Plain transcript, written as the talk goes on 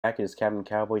Back is Captain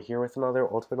Cowboy here with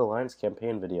another Ultimate Alliance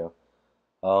campaign video.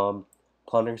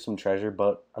 Plundering some treasure,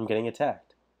 but I'm getting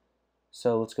attacked.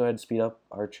 So let's go ahead and speed up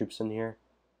our troops in here.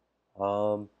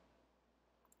 Um,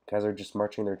 Guys are just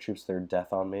marching their troops to their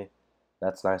death on me.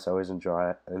 That's nice. I always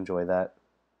enjoy that.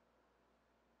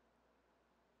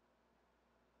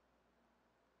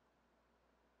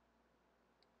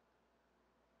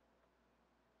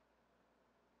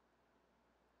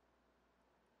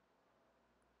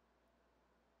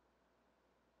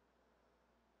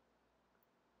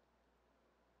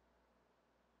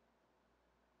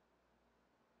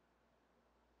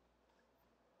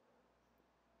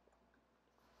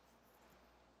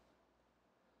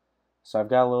 So I've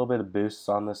got a little bit of boosts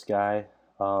on this guy.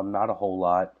 Not a whole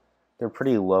lot. They're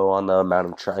pretty low on the amount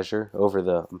of treasure over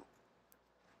the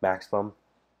maximum,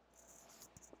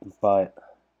 but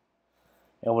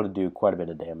able to do quite a bit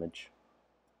of damage.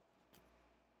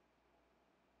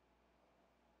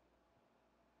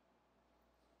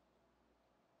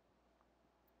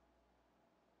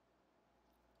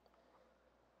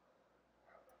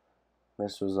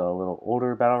 This was a little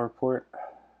older battle report,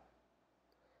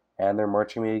 and they're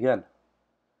marching me again.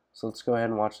 So let's go ahead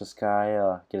and watch this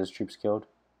guy get his troops killed.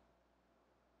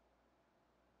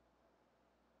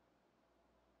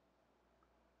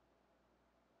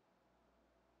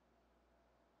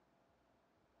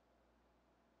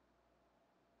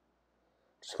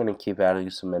 Just going to keep adding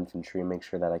some infantry, make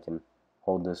sure that I can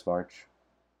hold this march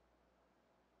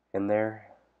in there.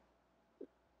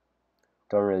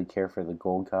 Don't really care for the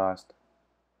gold cost.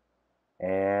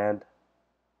 And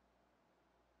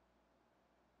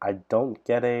I don't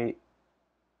get a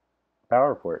battle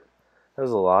report. That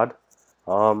was a lot.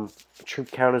 Troop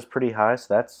count is pretty high,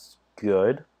 so that's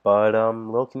good, but a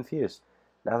little confused.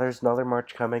 Now there's another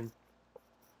march coming.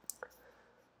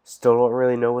 Still don't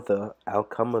really know what the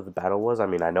outcome of the battle was. I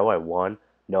mean, I know I won.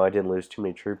 No, I didn't lose too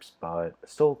many troops, but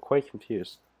still quite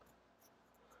confused.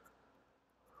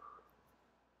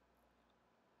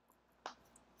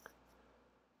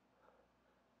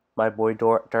 My boy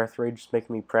Darth Rage is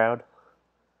making me proud.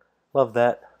 Love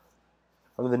that.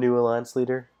 I'm the new Alliance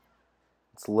leader.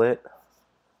 It's lit.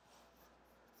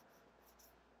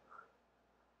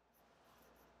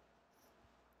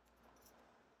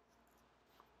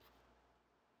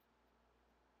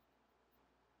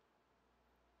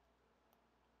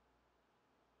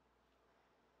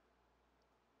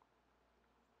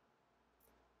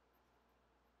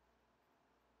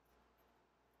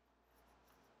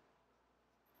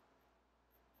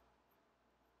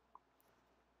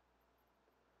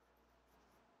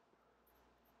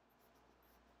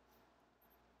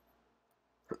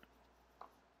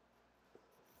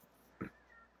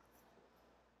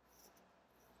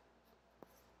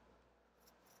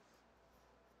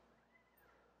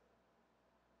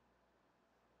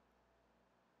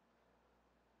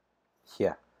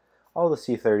 Yeah. All the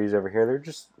C30s over here, they're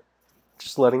just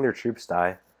letting their troops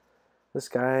die. This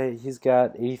guy, he's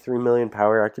got 83 million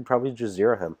power. I could probably just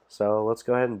zero him. So let's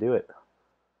go ahead and do it.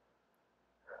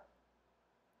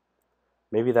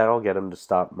 Maybe that'll get him to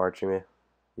stop marching me.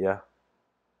 Yeah.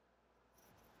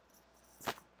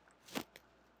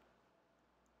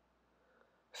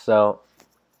 So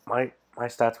my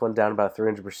stats went down about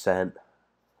 300%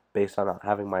 based on not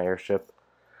having my airship.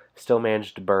 Still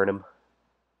managed to burn him.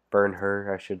 Burn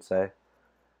her, I should say.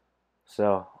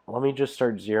 So let me just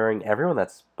start zeroing everyone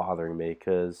that's bothering me,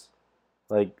 because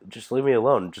like, just leave me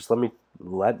alone. Just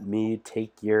let me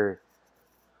take your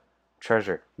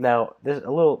treasure. Now, there's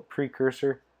a little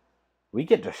precursor. We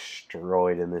get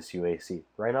destroyed in this UAC.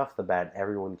 Right off the bat,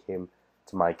 everyone came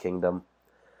to my kingdom.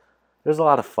 It was a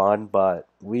lot of fun, but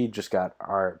we just got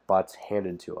our butts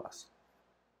handed to us.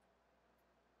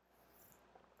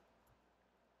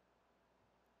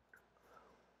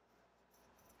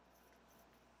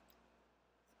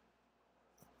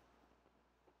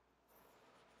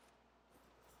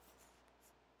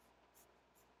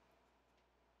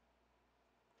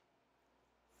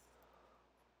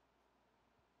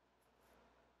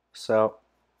 So,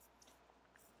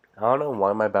 I don't know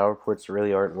why my battle reports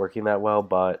really aren't working that well,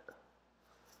 but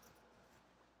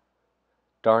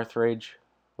Darth Rage,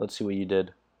 let's see what you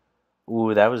did.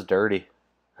 Ooh, that was dirty.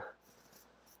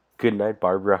 Good night,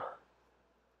 Barbara.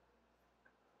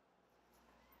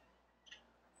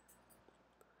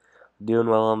 Doing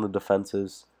well on the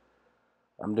defenses.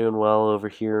 I'm doing well over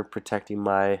here protecting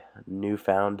my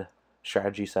newfound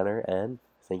strategy center, and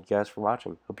thank you guys for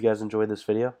watching. Hope you guys enjoyed this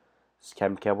video. This is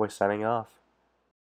Captain Cowboy signing off.